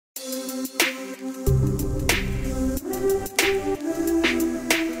Excited.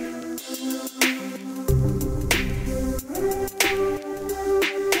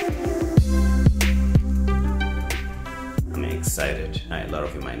 A lot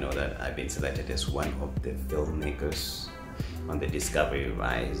of you might know that I've been selected as one of the filmmakers on the Discovery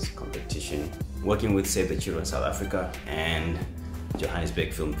Rise competition, working with Save the Children South Africa and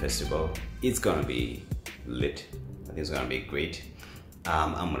Johannesburg Film Festival. It's gonna be lit. I think it's gonna be great.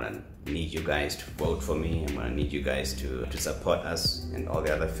 I'm gonna need you guys to vote for me. I'm gonna need you guys to support us and all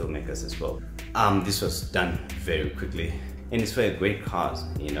the other filmmakers as well. This was done very quickly. And it's for a great cause,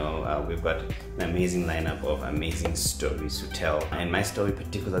 you know. We've got an amazing lineup of amazing stories to tell, and my story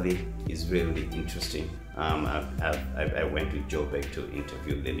particularly is really interesting. I went to Joburg to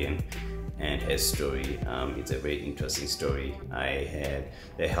interview Lillian and her story. It's a very interesting story. I had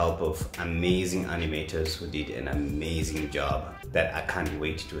the help of amazing animators who did an amazing job that I can't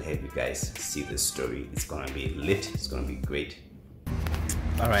wait to have you guys see the story. It's gonna be lit, it's gonna be great.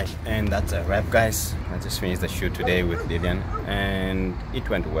 Alright, and that's a wrap, guys. I just finished the shoot today with Lillian and it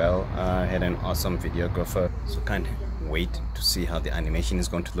went well. I had an awesome videographer, so can't wait to see how the animation is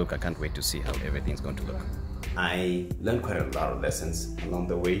going to look. I can't wait to see how everything's going to look. I learned quite a lot of lessons along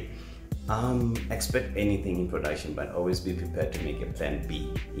the way. Expect anything in production, but always be prepared to make a plan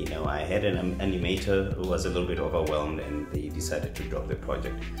B. You know, I had an animator who was a little bit overwhelmed and they decided to drop the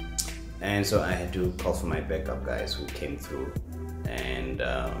project. And so I had to call for my backup guys who came through. And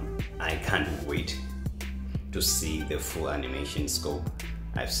I can't wait to see the full animation scope.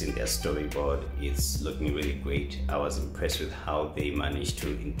 I've seen their storyboard. It's looking really great. I was impressed with how they managed to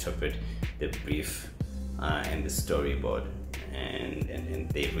interpret the brief and the storyboard, and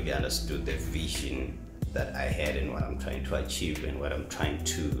they really understood the vision that I had and what I'm trying to achieve and what I'm trying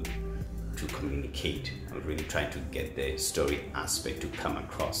to communicate. I'm really trying to get the story aspect to come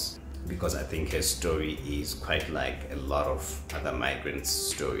across, because I think her story is quite like a lot of other migrants'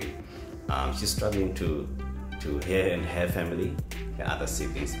 story. She's struggling to her and her family, her other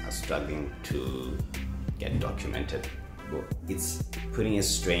siblings are struggling to get documented. But it's putting a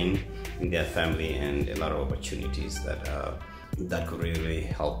strain in their family and a lot of opportunities that could really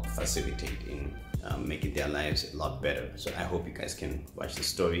help facilitate in making their lives a lot better. So I hope you guys can watch the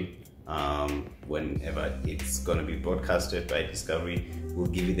story. Whenever it's going to be broadcasted by Discovery, we'll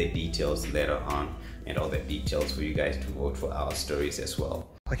give you the details later on and all the details for you guys to vote for our stories as well.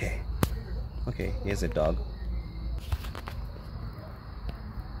 Okay, here's a dog.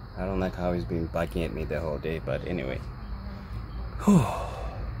 I don't like how he's been barking at me the whole day, but anyway.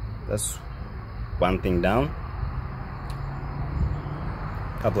 That's one thing down.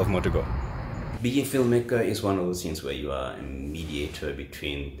 Couple of more to go. Being a filmmaker is one of those things where you are a mediator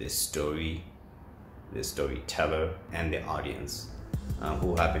between the story, the storyteller, and the audience,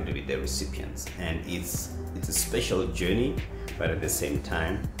 who happen to be the recipients. And it's a special journey, but at the same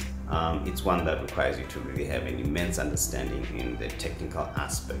time, it's one that requires you to really have an immense understanding in the technical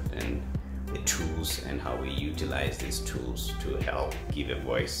aspect and the tools and how we utilize these tools to help give a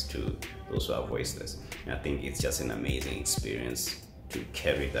voice to those who are voiceless. And I think it's just an amazing experience to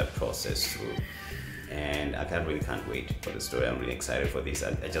carry that process through, and I really can't wait for the story. I'm really excited for this.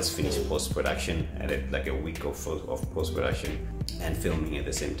 I just finished post-production. I had like a week of post-production and filming at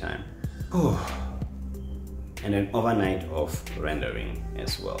the same time. And an overnight of rendering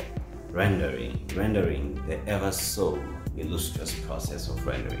as well. Rendering the ever so illustrious process of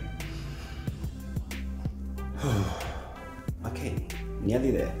rendering. Okay,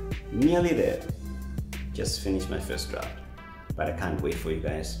 nearly there. Just finished my first draft. But I can't wait for you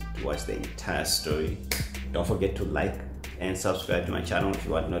guys to watch the entire story. Don't forget to like and subscribe to my channel if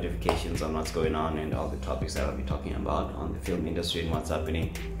you want notifications on what's going on and all the topics that I'll be talking about on the film industry and what's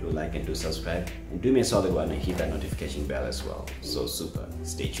happening. Do like and do subscribe, and do me a solid one and hit that notification bell as well. So super,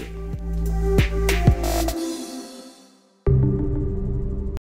 stay tuned.